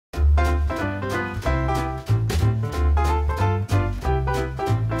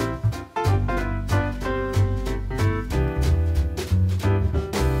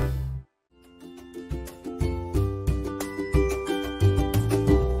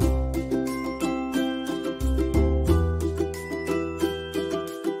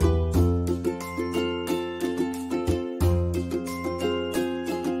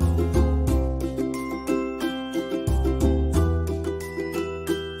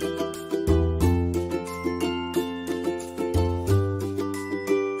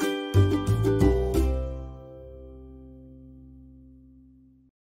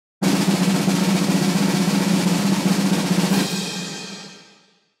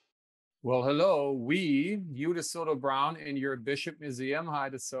Well, hello, you DeSoto Brown in your Bishop Museum. Hi,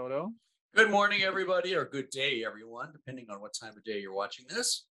 DeSoto. Good morning, everybody, or good day, everyone, depending on what time of day you're watching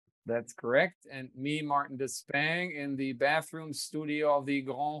this. That's correct. And me, Martin Despang, in the bathroom studio of the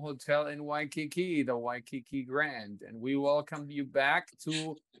Grand Hotel in Waikiki, the Waikiki Grand. And we welcome you back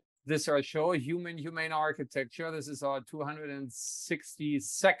to this our show, Humane Architecture. This is our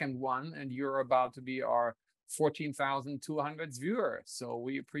 262nd one, and you're about to be our 14,200th viewer. So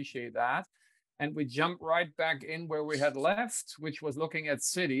we appreciate that. And we jump right back in where we had left, which was looking at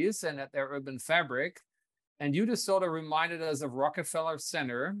cities and at their urban fabric. And you just sort of reminded us of Rockefeller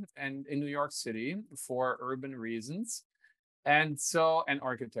Center and in New York City for urban reasons. And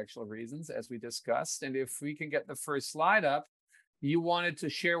architectural reasons, as we discussed. And if we can get the first slide up, you wanted to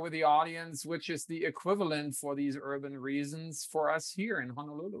share with the audience, which is the equivalent for these urban reasons for us here in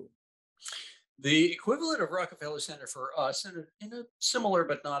Honolulu. The equivalent of Rockefeller Center for us, in a similar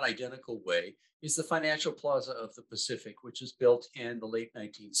but not identical way, is the Financial Plaza of the Pacific, which was built in the late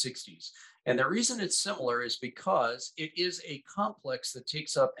 1960s. And the reason it's similar is because it is a complex that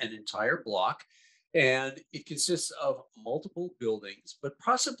takes up an entire block, and it consists of multiple buildings. But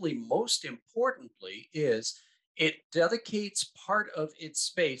possibly most importantly is it dedicates part of its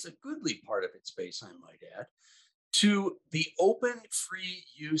space, a goodly part of its space, I might add, to the open, free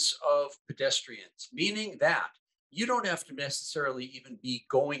use of pedestrians, meaning that you don't have to necessarily even be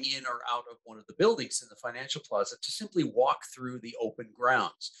going in or out of one of the buildings in the Financial Plaza to simply walk through the open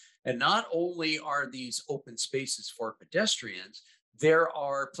grounds. And not only are these open spaces for pedestrians, there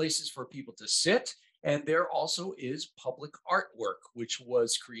are places for people to sit, and there also is public artwork, which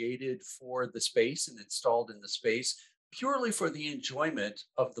was created for the space and installed in the space purely for the enjoyment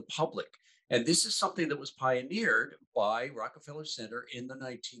of the public. And this is something that was pioneered by Rockefeller Center in the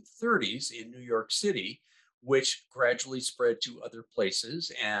 1930s in New York City, which gradually spread to other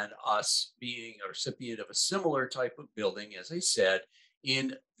places. And us being a recipient of a similar type of building, as I said,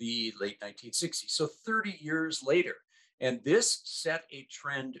 in the late 1960s. So 30 years later. And this set a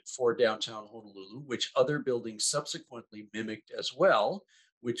trend for downtown Honolulu, which other buildings subsequently mimicked as well,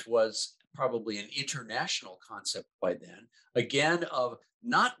 which was probably an international concept by then, again, of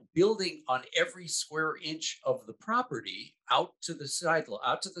not building on every square inch of the property out to the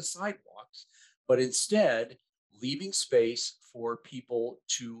sidewalks, but instead leaving space for people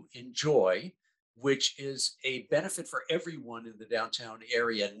to enjoy, which is a benefit for everyone in the downtown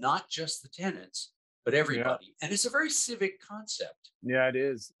area, not just the tenants, but everybody. Yeah. And it's a very civic concept. Yeah, it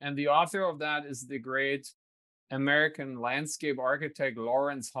is. And the author of that is the great American landscape architect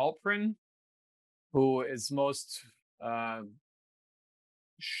Lawrence Halprin, who is most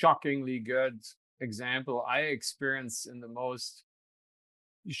shockingly good example I experienced in the most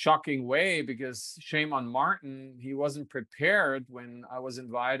shocking way, because shame on Martin, he wasn't prepared when I was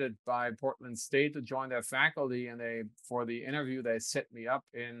invited by Portland State to join their faculty, and for the interview they set me up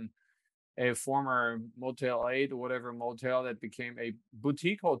in a former Motel 8 or whatever motel that became a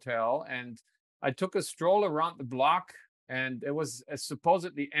boutique hotel, and I took a stroll around the block, and it was a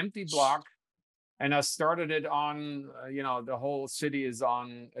supposedly empty block. And I started it on, the whole city is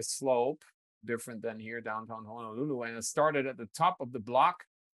on a slope, different than here downtown Honolulu. And I started at the top of the block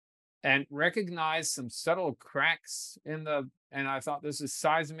and recognized some subtle cracks and I thought this is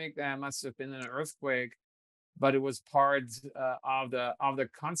seismic. There must have been an earthquake, but it was part of the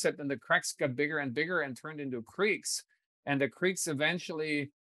concept. And the cracks got bigger and bigger and turned into creeks. And the creeks eventually,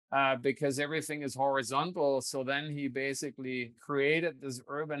 because everything is horizontal, so then he basically created this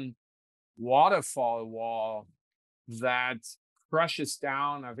urban waterfall wall that crushes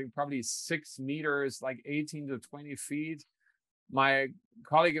down, I think probably 6 meters, like 18 to 20 feet. My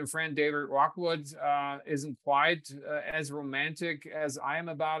colleague and friend David Rockwood isn't quite as romantic as I am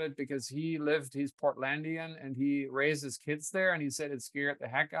about it, because he's Portlandian and he raised his kids there, and he said it scared the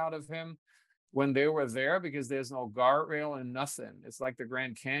heck out of him when they were there, because there's no guardrail and nothing. It's like the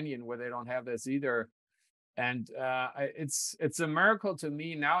Grand Canyon where they don't have this either. And it's a miracle to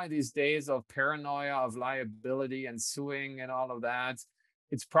me now in these days of paranoia, of liability and suing and all of that.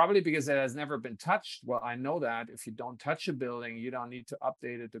 It's probably because it has never been touched. Well, I know that if you don't touch a building, you don't need to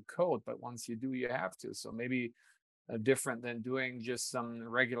update it to code. But once you do, you have to. So maybe different than doing just some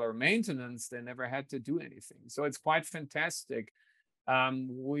regular maintenance. They never had to do anything. So it's quite fantastic.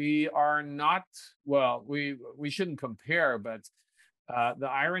 We are not, well, we shouldn't compare, but the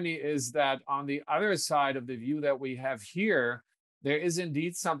irony is that on the other side of the view that we have here, there is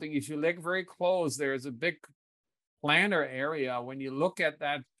indeed something. If you look very close, there is a big planter area. When you look at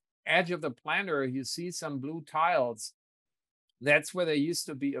that edge of the planter, you see some blue tiles. That's where there used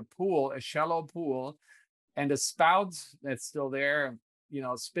to be a pool, a shallow pool, and a spout that's still there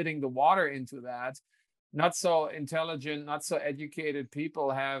spitting the water into that. Not so intelligent, not so educated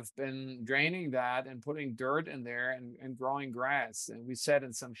people have been draining that and putting dirt in there and growing grass. And we said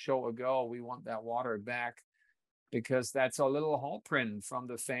in some show ago, we want that water back because that's a little hall print from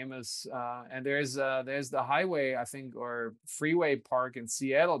the famous, and there's the highway, I think, or freeway park in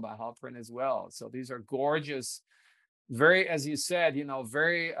Seattle by Halprin as well. So these are gorgeous, very, as you said,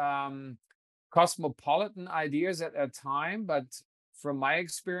 very cosmopolitan ideas at that time. But from my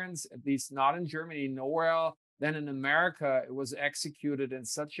experience, at least not in Germany, nowhere else than in America, it was executed in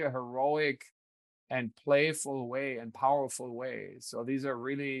such a heroic and playful way and powerful way. So these are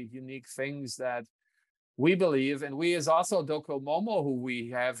really unique things that we believe, and we is also Docomomo, who we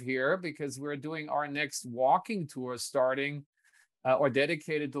have here, because we're doing our next walking tour starting or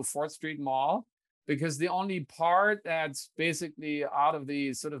dedicated to 4th Street Mall, because the only part that's basically out of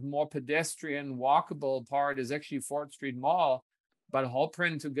the sort of more pedestrian walkable part is actually 4th Street Mall. But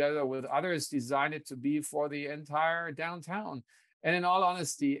Holprint, together with others, designed it to be for the entire downtown. And in all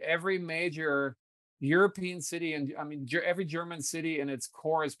honesty, every major European city, and I mean, every German city in its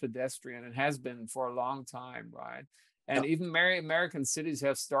core is pedestrian and has been for a long time, right? And Yep. even American cities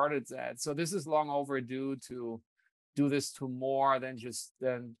have started that. So this is long overdue to do this to more than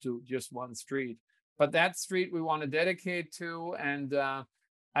to just one street. But that street we want to dedicate to, and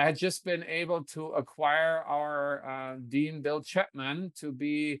I had just been able to acquire our Dean Bill Chapman to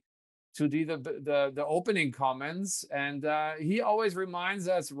do the opening comments, and he always reminds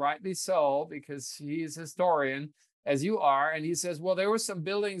us, rightly so, because he's a historian, as you are, and he says, well, there were some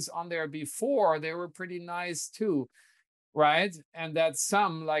buildings on there before, they were pretty nice too, right? And that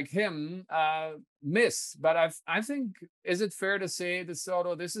some, like him, miss. But I think, is it fair to say,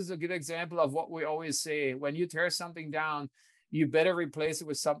 DeSoto, this is a good example of what we always say: when you tear something down, you better replace it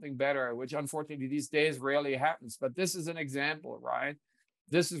with something better, which unfortunately these days rarely happens. But this is an example, right?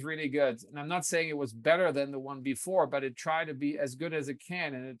 This is really good. And I'm not saying it was better than the one before, but it tried to be as good as it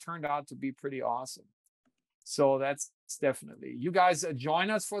can, and it turned out to be pretty awesome. So that's definitely. You guys join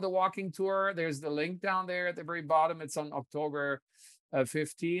us for the walking tour. There's the link down there at the very bottom. It's on October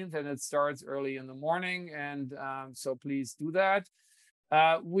 15th, and it starts early in the morning. And so please do that.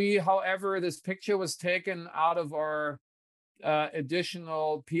 However, this picture was taken out of our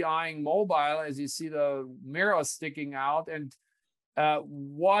additional PIing mobile, as you see the mirror sticking out. And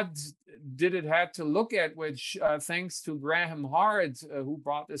what did it have to look at, which thanks to Graham Hart, who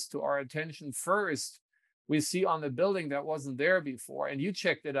brought this to our attention first, we see on the building that wasn't there before. And you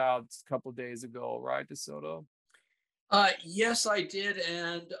checked it out a couple of days ago, right, DeSoto? Yes, I did.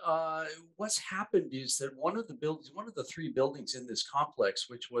 And what's happened is that one of the 3 buildings in this complex,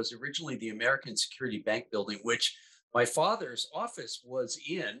 which was originally the American Security Bank building, which my father's office was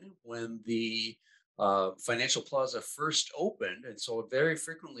in when the Financial Plaza first opened. And so very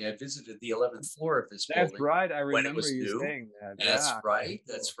frequently I visited the 11th floor of this That's building right. I when it remember was you new. saying that. That's Yeah. right.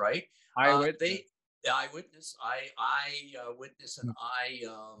 That's right. Eyewitness. They the eyewitness, I witness, and I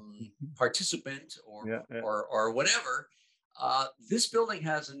Mhm. participant, or Yeah, yeah. or whatever. This building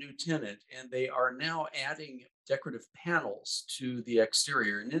has a new tenant, and they are now adding decorative panels to the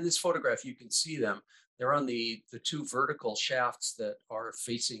exterior. And in this photograph, you can see them. They're on the 2 vertical shafts that are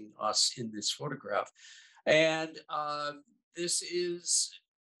facing us in this photograph. And this is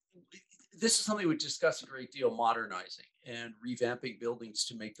this is something we discuss a great deal: modernizing and revamping buildings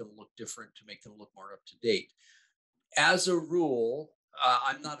to make them look different, to make them look more up to date. As a rule,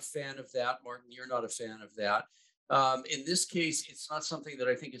 I'm not a fan of that. Martin, you're not a fan of that. In this case, it's not something that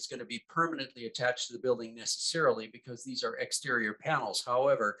I think is going to be permanently attached to the building necessarily, because these are exterior panels.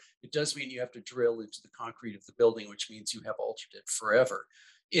 However, it does mean you have to drill into the concrete of the building, which means you have altered it forever.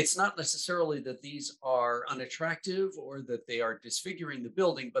 It's not necessarily that these are unattractive or that they are disfiguring the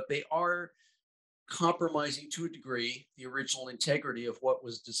building, but they are compromising to a degree the original integrity of what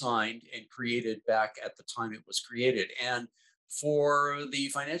was designed and created back at the time it was created. And for the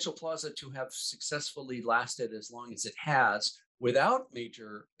Financial Plaza to have successfully lasted as long as it has without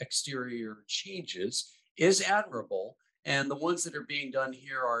major exterior changes is admirable. And the ones that are being done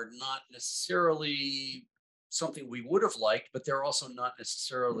here are not necessarily something we would have liked, but they're also not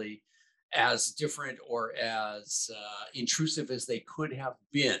necessarily as different or as intrusive as they could have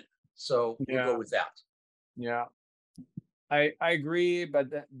been. So we'll go Yeah, with that. yeah. I agree, but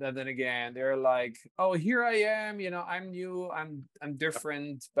then again, they're like, oh, here I am, I'm new, I'm Yep.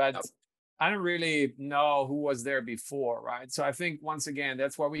 different, but Yep. I don't really know who was there before, right? So I think, once again,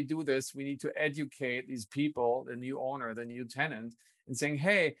 that's why we do this. We need to educate these people, the new owner, the new tenant, and saying,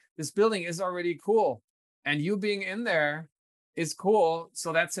 hey, this building is already cool, and you being in there is cool,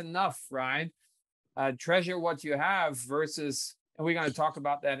 so that's enough, right? Treasure what you have versus, And we're going to talk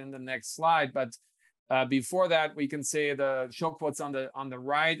about that in the next slide. But before that, we can say the show quotes on the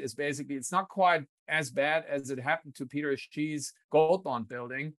right is basically, it's not quite as bad as it happened to Peter Shee's Gold Bond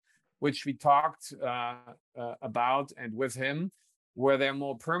building, which we talked about and with him, where they're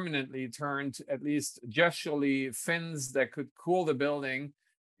more permanently turned, at least gesturally, fins that could cool the building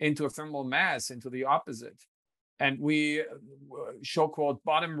into a thermal mass, into the opposite. And we show quote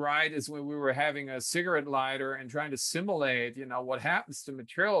bottom right is when we were having a cigarette lighter and trying to simulate, what happens to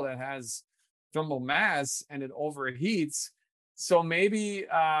material that has thermal mass and it overheats. So maybe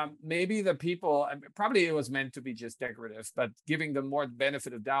the people, probably it was meant to be just decorative, but giving them more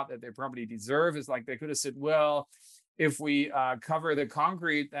benefit of doubt that they probably deserve is like they could have said, well, if we cover the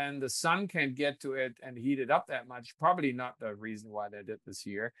concrete, then the sun can't get to it and heat it up that much. Probably not the reason why they did this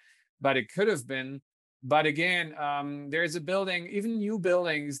here, but it could have been. But again, there's a building, even new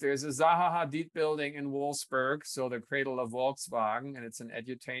buildings. There's a Zaha Hadid building in Wolfsburg, so the cradle of Volkswagen, and it's an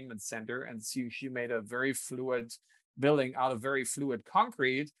edutainment center. And she made a very fluid building out of very fluid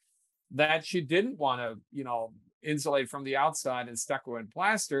concrete that she didn't want to, insulate from the outside and stucco and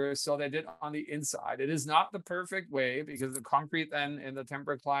plaster. So they did on the inside. It is not the perfect way because the concrete then in the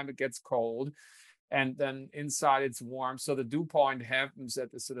temperate climate gets cold. And then inside it's warm. So the dew point happens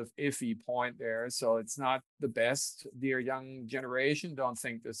at the sort of iffy point there. So it's not the best. Dear young generation, don't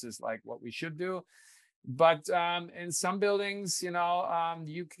think this is like what we should do. But in some buildings,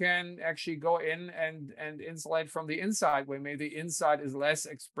 you can actually go in and insulate from the inside, where maybe the inside is less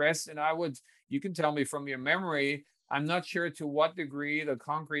expressed. And you can tell me from your memory, I'm not sure to what degree the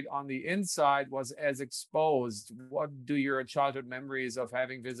concrete on the inside was as exposed. What do your childhood memories of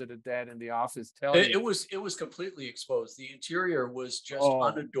having visited that in the office tell you? It was completely exposed. The interior was just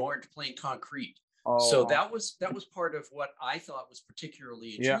unadorned plain concrete. So that was part of what I thought was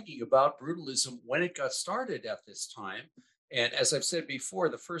particularly intriguing about brutalism when it got started at this time. And as I've said before,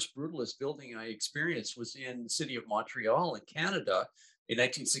 the first brutalist building I experienced was in the city of Montreal in Canada in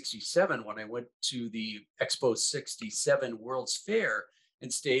 1967, when I went to the Expo 67 World's Fair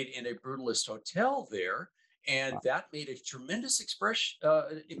and stayed in a brutalist hotel there. And that made a tremendous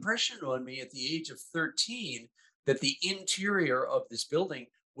impression on me at the age of 13, that the interior of this building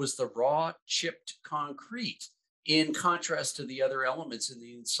was the raw chipped concrete, in contrast to the other elements in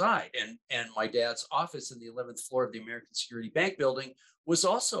the inside. And my dad's office in the 11th floor of the American Security Bank building was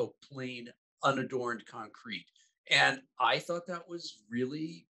also plain, unadorned concrete. And I thought that was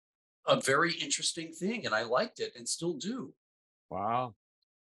really a very interesting thing. And I liked it and still do. Wow.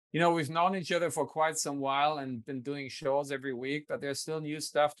 We've known each other for quite some while and been doing shows every week, but there's still new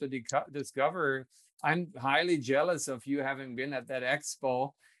stuff to discover. I'm highly jealous of you having been at that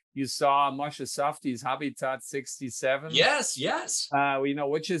expo. You saw Moshe Safdie's Habitat 67. Yes.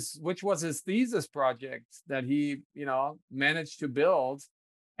 Which was his thesis project that he, managed to build.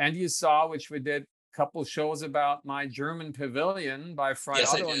 And you saw, which we did a couple shows about, My German Pavilion by Fry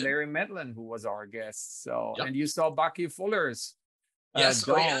Otto and Larry Medlin, who was our guest. So, and you saw Bucky Fuller's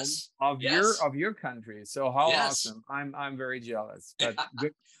dome of your country. So how awesome! I'm very jealous. But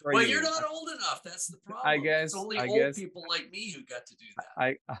good for well, you. You're not old enough. That's the problem. I guess it's only old people like me who got to do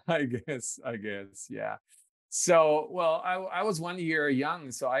that. I guess, yeah. So, well, I was 1 year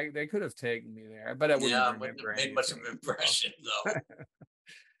young, so they could have taken me there, but I wouldn't remember. Made much of an impression, though.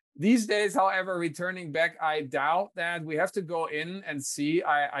 These days, however, returning back, I doubt that we have to go in and see.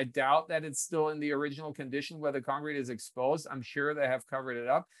 I doubt that it's still in the original condition where the concrete is exposed. I'm sure they have covered it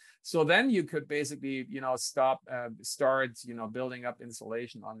up. So then you could basically, start, building up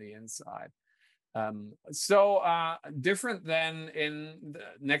insulation on the inside. Different than in the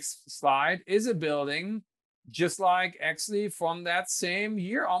next slide is a building just like actually from that same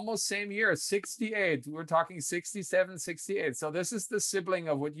year, almost same year, 68. We're talking 67, 68. So this is the sibling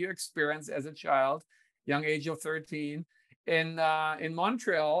of what you experienced as a child, young age of 13, in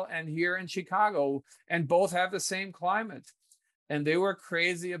Montreal and here in Chicago, and both have the same climate. And they were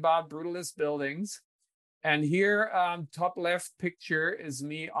crazy about brutalist buildings. And here, top left picture is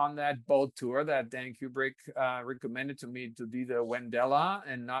me on that boat tour that Dan Kubrick recommended to me to be the Wendella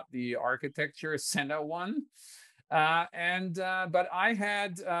and not the architecture center one. But I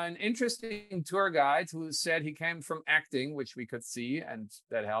had an interesting tour guide who said he came from acting, which we could see, and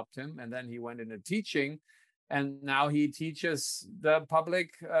that helped him. And then he went into teaching. And now he teaches the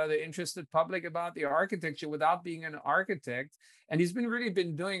public, the interested public, about the architecture without being an architect. And he's really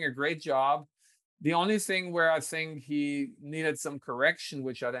been doing a great job. The only thing where I think he needed some correction,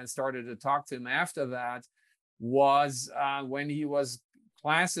 which I then started to talk to him after that, was when he was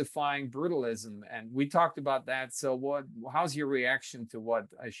classifying brutalism. And we talked about that. So how's your reaction to what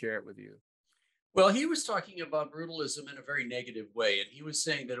I shared with you? Well, he was talking about brutalism in a very negative way, and he was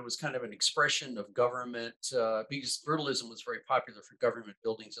saying that it was kind of an expression of government because brutalism was very popular for government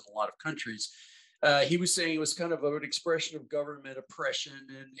buildings in a lot of countries. He was saying it was kind of an expression of government oppression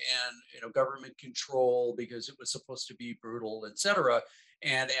and government control because it was supposed to be brutal, etc.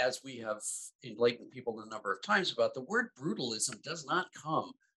 And as we have enlightened people a number of times about, the word brutalism does not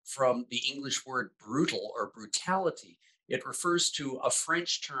come from the English word brutal or brutality. It refers to a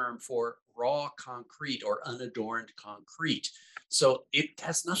French term for raw concrete or unadorned concrete. So it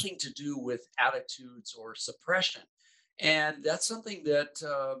has nothing to do with attitudes or suppression. And that's something that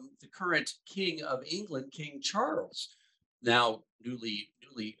the current King of England, King Charles, now newly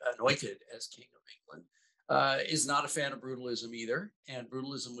anointed as King of England, is not a fan of brutalism either. And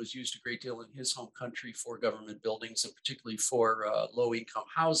brutalism was used a great deal in his home country for government buildings and particularly for low income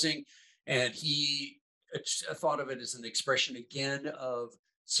housing. And he thought of it as an expression again of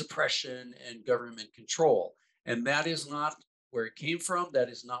suppression and government control. And that is not where it came from. That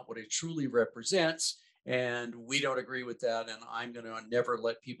is not what it truly represents. And we don't agree with that. And I'm going to never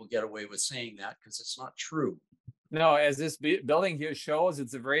let people get away with saying that because it's not true. No, as this building here shows,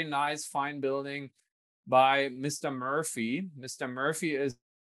 it's a very nice, fine building by Mr. Murphy. Mr. Murphy is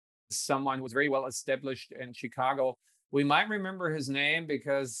someone who was very well established in Chicago. We might remember his name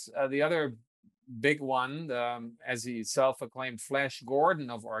because the other big one, as he self-acclaimed Flash Gordon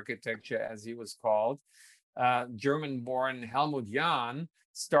of architecture, as he was called, German-born Helmut Jahn,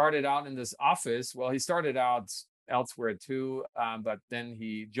 started out in this office. Well, he started out elsewhere too, but then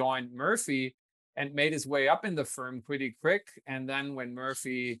he joined Murphy and made his way up in the firm pretty quick. And then when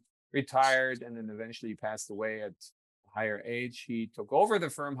Murphy retired and then eventually passed away at higher age, he took over the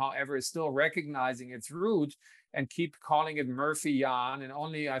firm, however, is still recognizing its root and keep calling it Murphy Jahn. And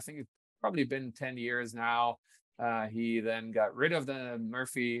only, I think it's probably been 10 years now, he then got rid of the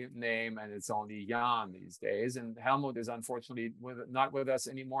Murphy name and it's only Jahn these days. And Helmut is unfortunately not with us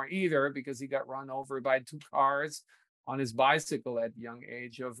anymore either because he got run over by two cars on his bicycle at the young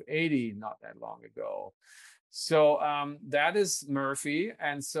age of 80 not that long ago. So that is Murphy.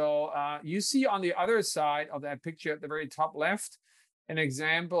 And so you see on the other side of that picture at the very top left,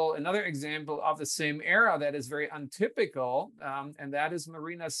 another example of the same era that is very untypical, and that is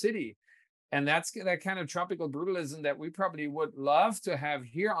Marina City. And that's that kind of tropical brutalism that we probably would love to have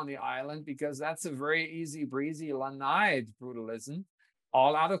here on the island because that's a very easy breezy lanai brutalism,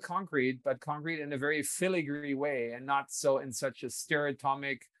 all out of concrete, but concrete in a very filigree way and not so in such a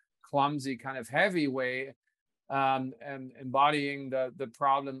stereotomic, clumsy kind of heavy way, and embodying the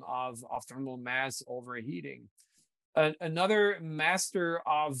problem of thermal mass overheating. Another master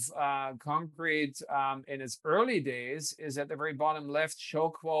of concrete in its early days is at the very bottom left show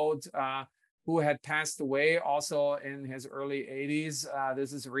quote, who had passed away also in his early 80s.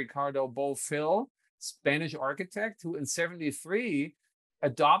 This is Ricardo Bofill, Spanish architect, who in 73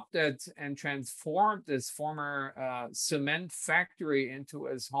 adopted and transformed this former cement factory into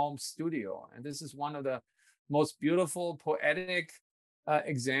his home studio. And this is one of the most beautiful, poetic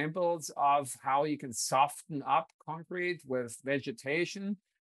examples of how you can soften up concrete with vegetation,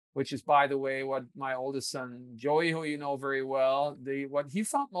 which is, by the way, what my oldest son, Joey, who you know very well, what he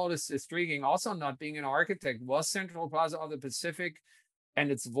found most intriguing, also not being an architect, was Central Plaza of the Pacific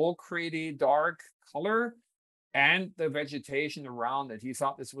and its volcrete dark color and the vegetation around it. He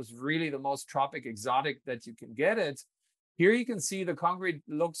thought this was really the most tropic exotic that you can get it. Here you can see the concrete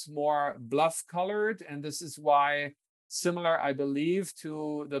looks more bluff colored, and this is why, similar, I believe,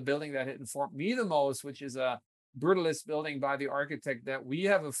 to the building that informed me the most, which is a brutalist building by the architect that we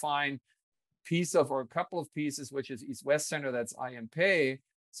have a fine piece of, or a couple of pieces, which is East West Center, that's IMP.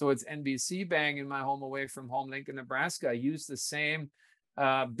 So it's NBC Bang in my home away from home, Lincoln, Nebraska. I use the same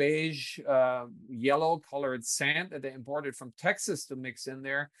beige, yellow colored sand that they imported from Texas to mix in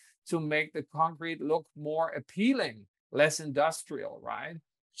there to make the concrete look more appealing, less industrial, right?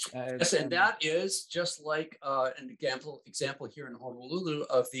 Yes, and that is just like an example here in Honolulu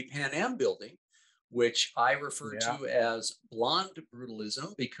of the Pan Am building, which I refer to as blonde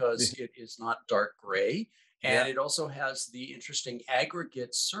brutalism because it is not dark gray. And it also has the interesting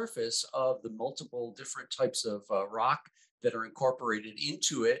aggregate surface of the multiple different types of rock that are incorporated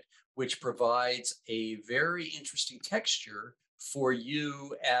into it, which provides a very interesting texture for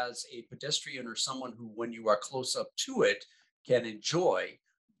you as a pedestrian or someone who, when you are close up to it, can enjoy.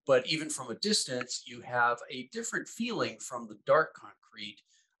 But even from a distance, you have a different feeling from the dark concrete.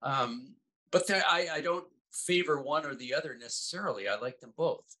 But I don't favor one or the other necessarily. I like them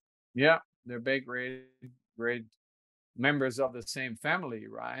both. Yeah, they're big, great members of the same family,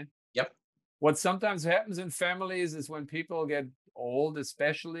 right? Yep. What sometimes happens in families is when people get old,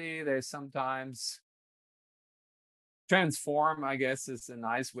 especially, they sometimes transform, I guess is a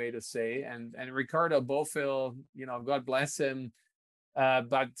nice way to say. And Ricardo Bofill, God bless him.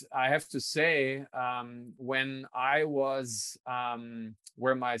 But I have to say, when I was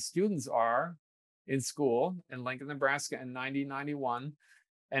where my students are in school in Lincoln, Nebraska in 1991,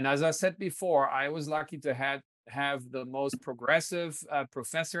 and as I said before, I was lucky to have the most progressive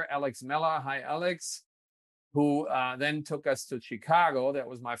professor, Alex Mella. Hi, Alex, who then took us to Chicago. That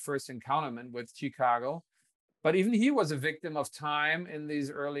was my first encounterment with Chicago. But even he was a victim of time in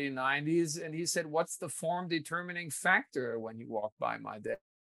these early 90s. And he said, what's the form determining factor when you walk by my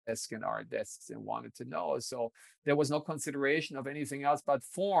desk and our desks, and wanted to know. So there was no consideration of anything else but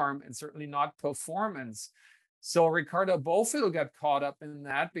form, and certainly not performance. So Ricardo Bofill got caught up in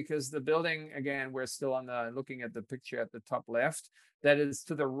that, because the building, again, we're still looking at the picture at the top left, that is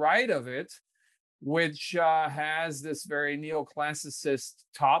to the right of it, which has this very neoclassicist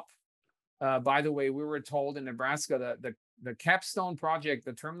top. By the way, we were told in Nebraska that the capstone project,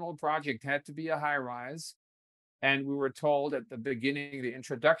 the terminal project, had to be a high rise. And we were told at the beginning, the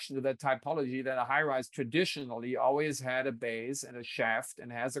introduction to that typology, that a high rise traditionally always had a base and a shaft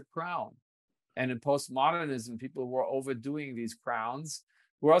and has a crown. And in postmodernism, people were overdoing these crowns.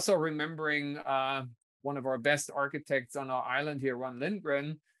 We're also remembering one of our best architects on our island here, Ron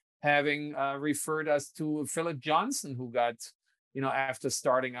Lindgren, having referred us to Philip Johnson, who got, after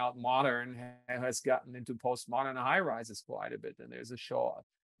starting out modern, has gotten into postmodern high rises quite a bit. And there's a show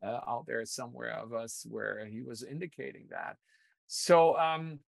out there somewhere of us where he was indicating that. So,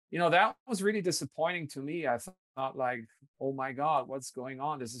 that was really disappointing to me. I thought, like, oh my God, what's going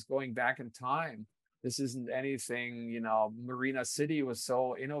on? This is going back in time. This isn't anything, Marina City was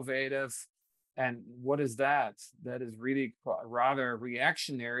so innovative. And what is that? That is really rather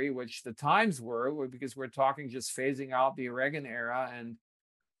reactionary, which the times were, because we're talking just phasing out the Reagan era, and,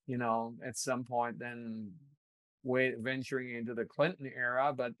 at some point then venturing into the Clinton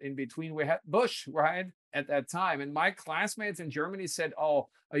era. But in between, we had Bush, right, at that time. And my classmates in Germany said, oh,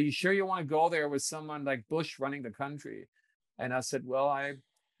 are you sure you want to go there with someone like Bush running the country? And I said, well,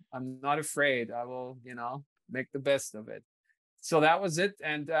 I'm not afraid. I will, make the best of it. So that was it.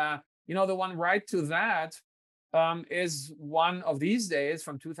 And, the one right to that is one of these days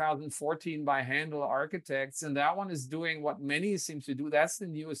from 2014 by Handel Architects. And that one is doing what many seem to do. That's the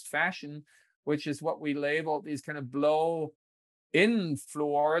newest fashion, which is what we label these kind of blow-in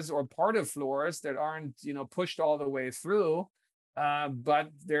floors or part of floors that aren't, pushed all the way through. But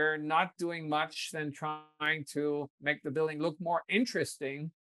they're not doing much than trying to make the building look more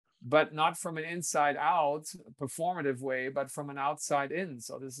interesting, but not from an inside out performative way, but from an outside in.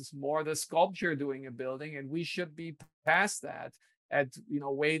 So this is more the sculpture doing a building, and we should be past that at,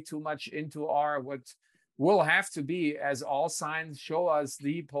 way too much into what will have to be, as all signs show us,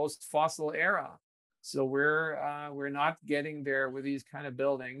 the post-fossil era. So we're not getting there with these kind of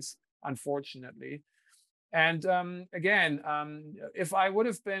buildings, unfortunately. And again, if I would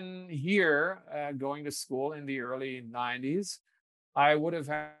have been here going to school in the early 90s, I would have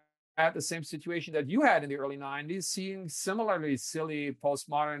had the same situation that you had in the early 90s, seeing similarly silly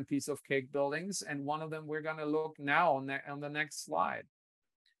postmodern piece of cake buildings. And one of them we're going to look now on the next slide.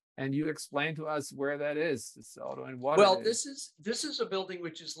 And you explain to us where that is, DeSoto, and what Well, it is. this is a building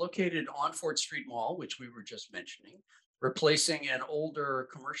which is located on Fort Street Mall, which we were just mentioning, replacing an older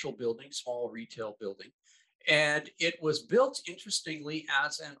commercial building, small retail building. And it was built, interestingly,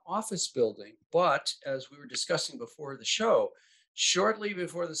 as an office building. But as we were discussing before the show, shortly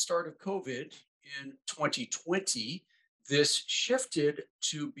before the start of COVID in 2020, this shifted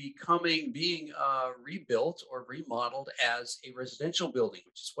to being rebuilt or remodeled as a residential building,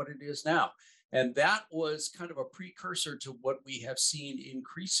 which is what it is now. And that was kind of a precursor to what we have seen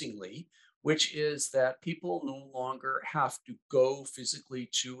increasingly, which is that people no longer have to go physically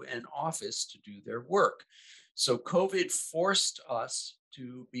to an office to do their work. So COVID forced us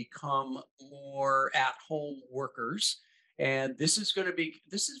to become more at-home workers. And this is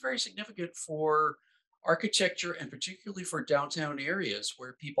very significant for architecture, and particularly for downtown areas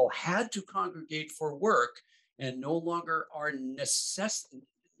where people had to congregate for work and no longer are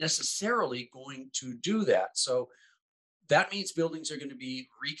necessarily going to do that. So that means buildings are going to be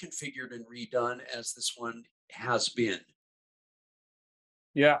reconfigured and redone, as this one has been.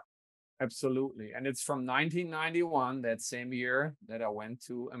 Yeah, absolutely. And it's from 1991, that same year that I went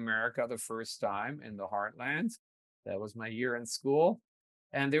to America the first time in the heartland. That was my year in school.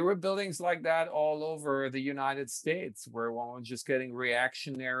 And there were buildings like that all over the United States, where one was just getting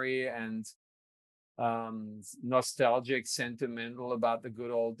reactionary and nostalgic, sentimental about the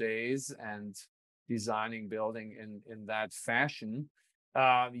good old days and designing building in that fashion.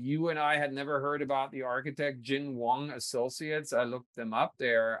 You and I had never heard about the architect Jin Wong Associates. I looked them up.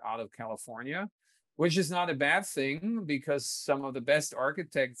 They're out of California, which is not a bad thing because some of the best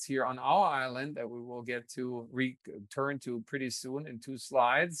architects here on our island that we will get to return to pretty soon in 2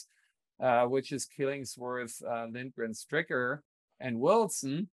 slides, which is Killingsworth, Lindgren, Stricker, and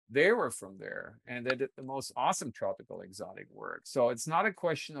Wilson, they were from there, and they did the most awesome tropical exotic work. So it's not a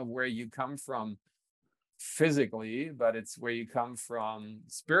question of where you come from physically, but it's where you come from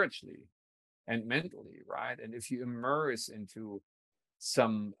spiritually and mentally, right? And if you immerse into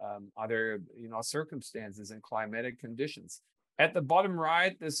some other, circumstances and climatic conditions. At the bottom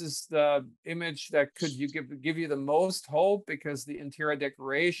right, this is the image that could give you the most hope, because the interior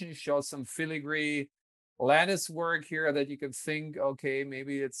decoration shows some filigree lattice work here that you could think, okay,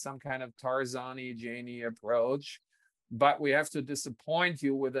 maybe it's some kind of Tarzani, Janey approach. But we have to disappoint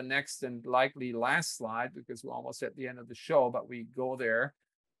you with the next and likely last slide, because we're almost at the end of the show, but we go there.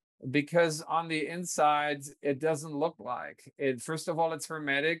 Because on the inside, it doesn't look like it. First of all, it's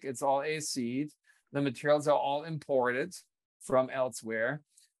hermetic. It's all AC'd. The materials are all imported from elsewhere.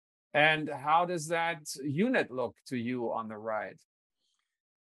 And how does that unit look to you on the right?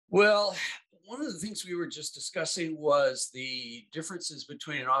 Well, one of the things we were just discussing was the differences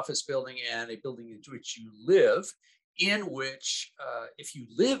between an office building and a building in which you live, in which if you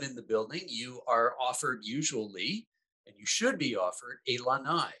live in the building, you are offered usually, and you should be offered, a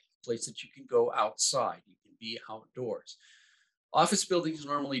lanai, a place that you can go outside. You can be outdoors. Office buildings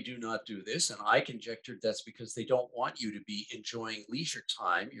normally do not do this, and I conjectured that's because they don't want you to be enjoying leisure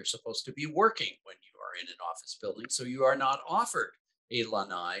time. You're supposed to be working when you are in an office building, so you are not offered a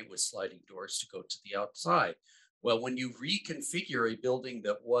lanai with sliding doors to go to the outside. Well, when you reconfigure a building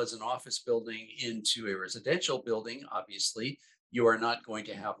that was an office building into a residential building, obviously, you are not going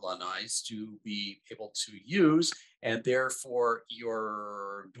to have lanais to be able to use, and therefore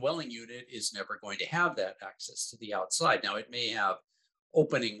your dwelling unit is never going to have that access to the outside. Now, it may have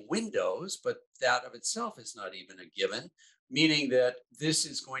opening windows, but that of itself is not even a given, meaning that this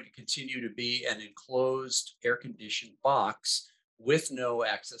is going to continue to be an enclosed air-conditioned box with no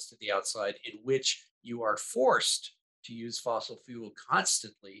access to the outside, in which you are forced to use fossil fuel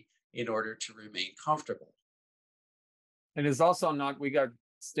constantly in order to remain comfortable. And it's also not, we got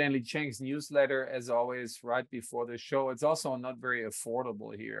Stanley Cheng's newsletter, as always, right before the show. It's also not very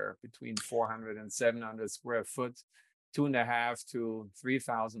affordable here, between 400 and 700 square foot. $2,500 to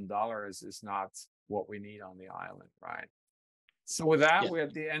 $3,000 is not what we need on the island, right? So with that, we're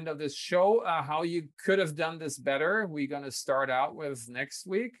at the end of this show. How you could have done this better, we're going to start out with next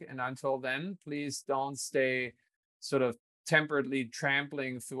week. And until then, please don't stay sort of temperately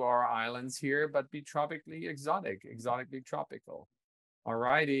trampling through our islands here, but be tropically exotic, exotically tropical. All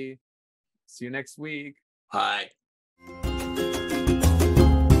righty. See you next week. Bye.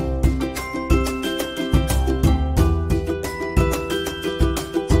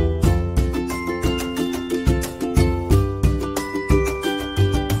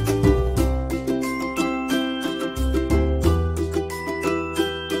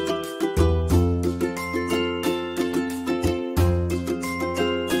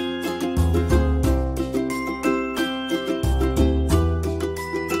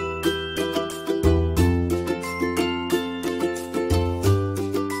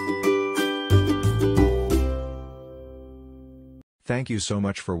 Thank you so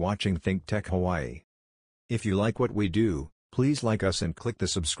much for watching Think Tech Hawaii. If you like what we do, please like us and click the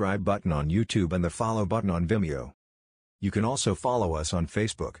subscribe button on YouTube and the follow button on Vimeo. You can also follow us on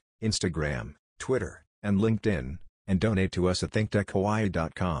Facebook, Instagram, Twitter, and LinkedIn, and donate to us at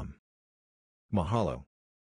thinktechhawaii.com. Mahalo.